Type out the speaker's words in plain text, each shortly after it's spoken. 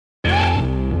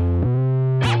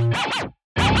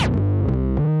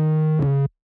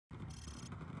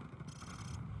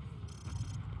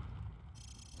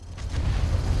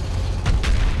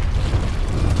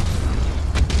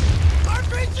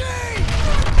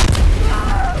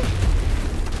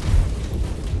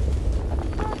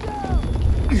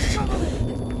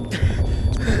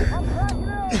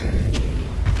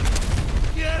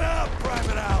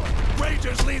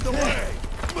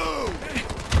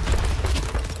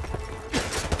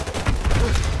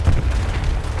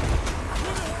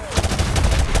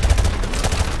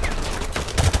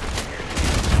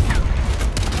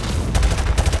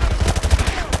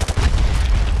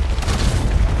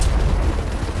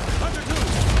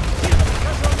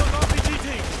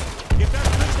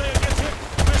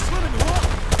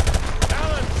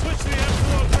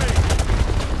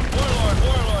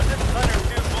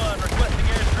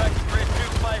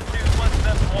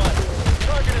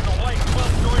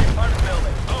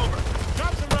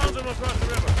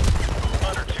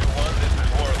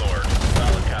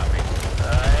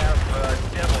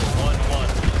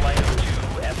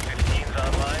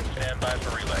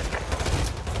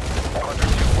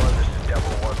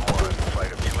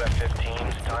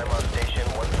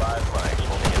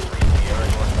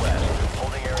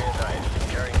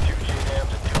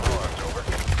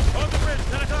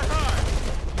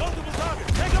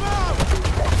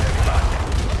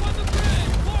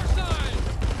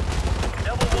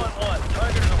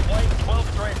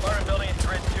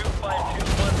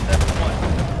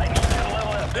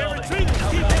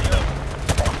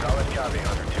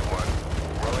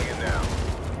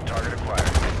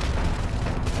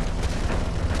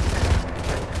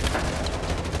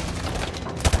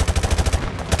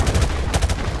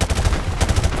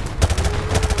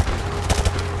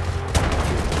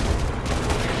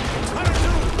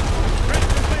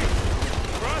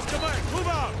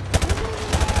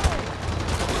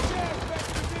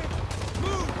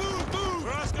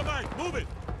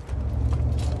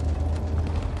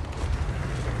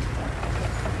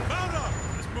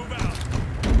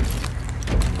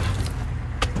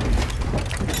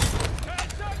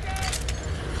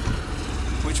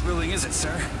building is it,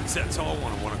 sir? It's that tall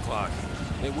one at 1 o'clock.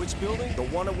 Hey, which building? The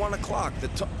one at 1 o'clock.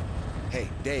 Hey,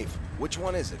 Dave, which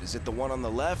one is it? Is it the one on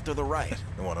the left or the right?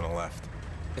 The one on the left.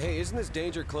 Hey, isn't this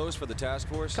danger close for the task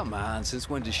force? Come on, since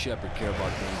when does Shepard care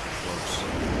about danger close?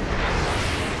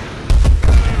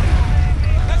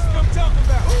 That's what I'm talking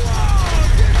about. Whoa,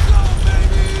 get going,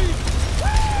 baby!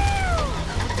 Woo!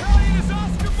 Italian is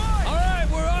Oscar Mike! All right,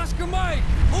 we're Oscar Mike.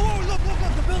 Oh, look,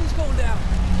 the building's going down.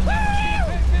 Woo!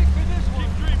 Hey, big for this one.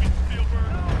 Keep dreaming,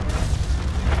 Spielberg.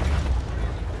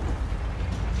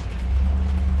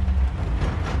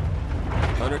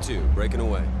 Hunter 2, breaking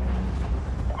away.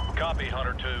 Copy,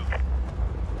 Hunter 2.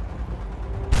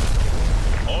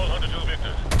 All Hunter 2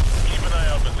 victors, keep an eye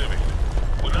out for civics.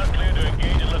 We're not clear to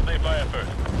engage unless they fire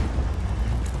first.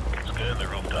 Scan the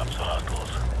rooftops for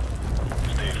hostiles.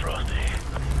 Stay frosty.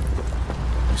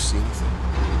 You see anything?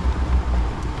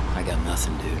 I got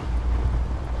nothing, dude.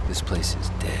 This place is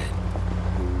dead.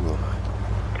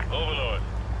 Overlord,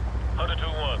 Hunter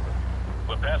 2-1.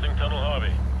 We're passing Tunnel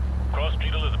Harvey. Cross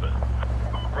Street Elizabeth.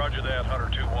 Roger that, Hunter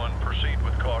 2-1. Proceed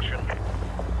with caution.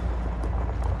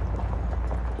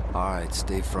 All right,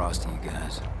 stay frosty, you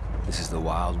guys. This is the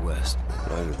Wild West.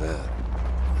 Roger that.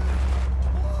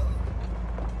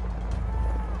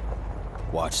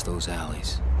 Watch those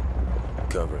alleys.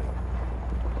 Covering.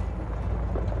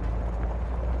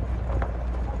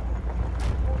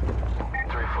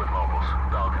 Mobiles.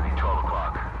 Balcony, 12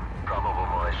 o'clock. Probable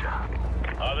militia.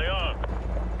 Are they armed?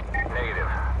 Negative.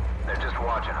 They're just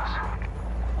watching us.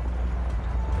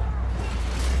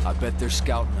 I bet they're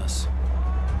scouting us.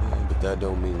 Yeah, but that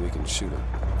don't mean we can shoot them.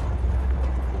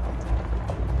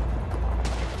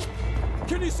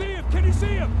 Can you see him? Can you see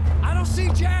him? I don't see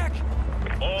Jack.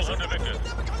 All Hunter victors.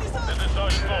 This is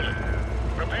Sergeant Foley.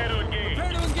 Prepare to engage.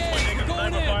 Prepare to engage. We're taking We're going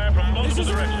sniper in. fire from This multiple is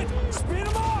directions. right. Speed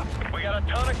him up! We got a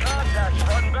ton of contacts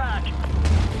front and back.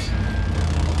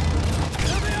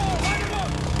 Here they are! Light him up!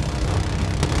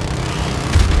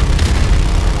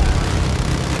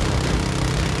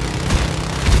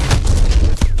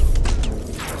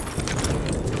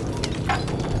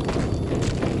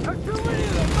 There's too many of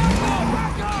them! Back up!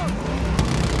 Back up!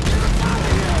 Get us out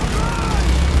of here! Run!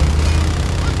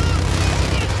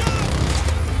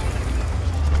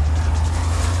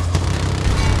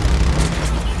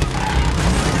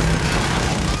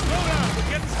 Slow down! We're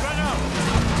getting spread out!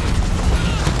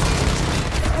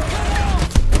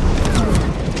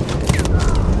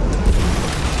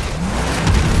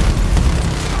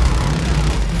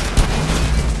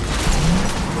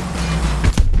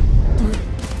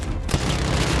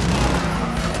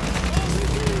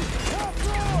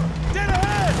 Dead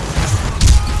ahead!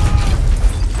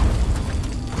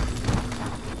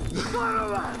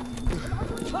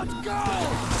 Let's go!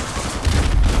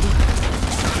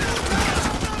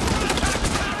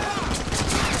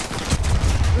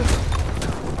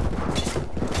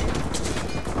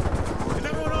 Is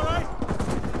everyone all right?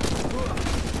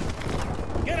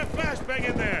 Get a flashbang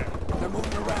in there! They're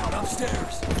moving around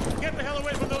upstairs. Get the hell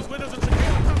away from those windows and secure the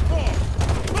top floor!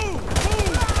 Move!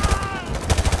 Move!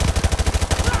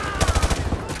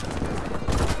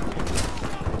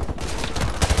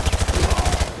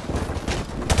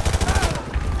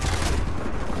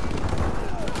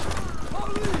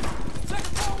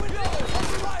 Second floor window. On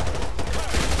the right.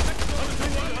 Under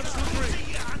 2-1,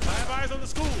 I have eyes on the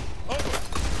school. Over.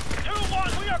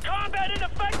 2-1, we are combat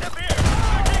ineffective here.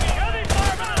 We're taking heavy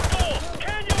fire from the school.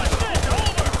 Can you assist?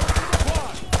 Over.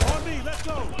 Squad, on me, let's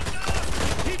go.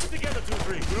 Keep it together, 2-3.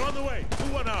 We're on the way.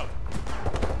 2-1 out.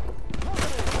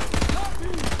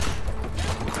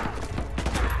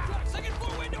 Second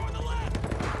floor window on the left.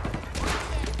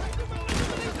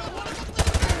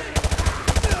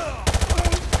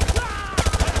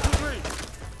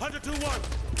 Hunter 2-1.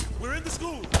 We're in the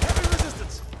school. Heavy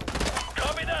resistance.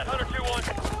 Copy that, Hunter 2-1.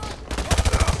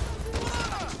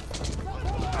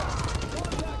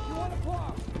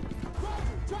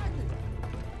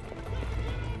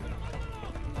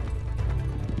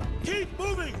 Keep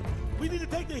moving. We need to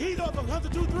take the heat off of Hunter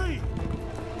 2-3.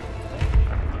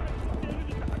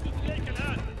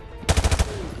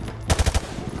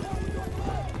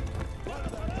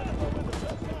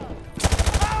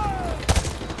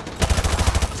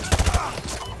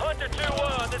 Hunter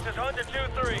 2-1, this is Hunter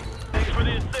 2-3. Thanks for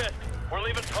the assist. We're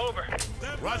leaving Tober.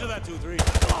 Roger that, 2-3.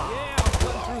 Yeah, I'm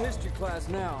cutting through history class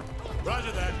now.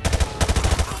 Roger that.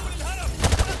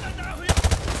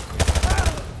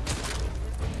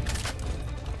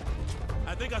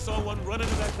 I think I saw one run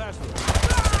into that classroom.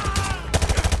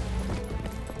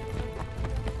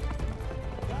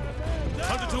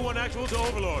 Hunter 2-1 actual to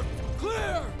Overlord.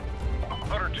 Clear.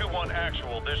 Hunter 2-1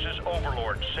 actual, this is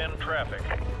Overlord. Send traffic.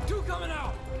 2 coming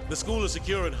out! The school is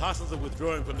secure and hostiles are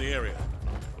withdrawing from the area.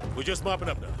 We're just mopping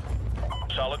up now.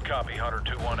 Solid copy, Hunter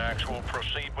 2-1 actual.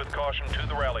 Proceed with caution to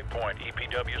the rally point.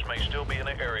 EPWs may still be in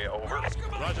the area, over.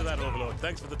 Roger that, Overlord.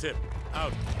 Thanks for the tip.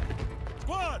 Out.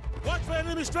 Squad, watch for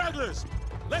enemy stragglers!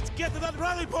 Let's get to that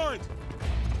rally point!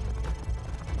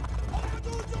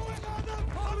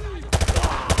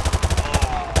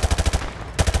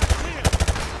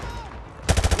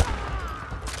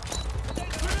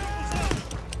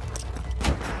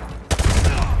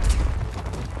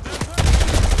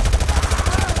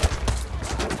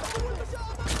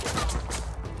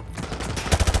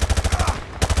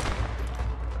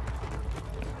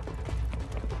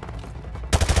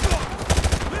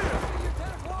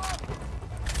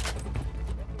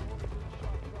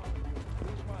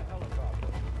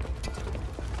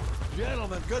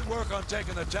 Gentlemen, good work on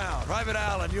taking the town. Private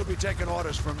Allen, you'll be taking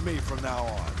orders from me from now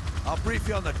on. I'll brief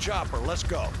you on the chopper. Let's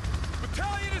go.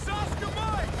 Battalion is Oscar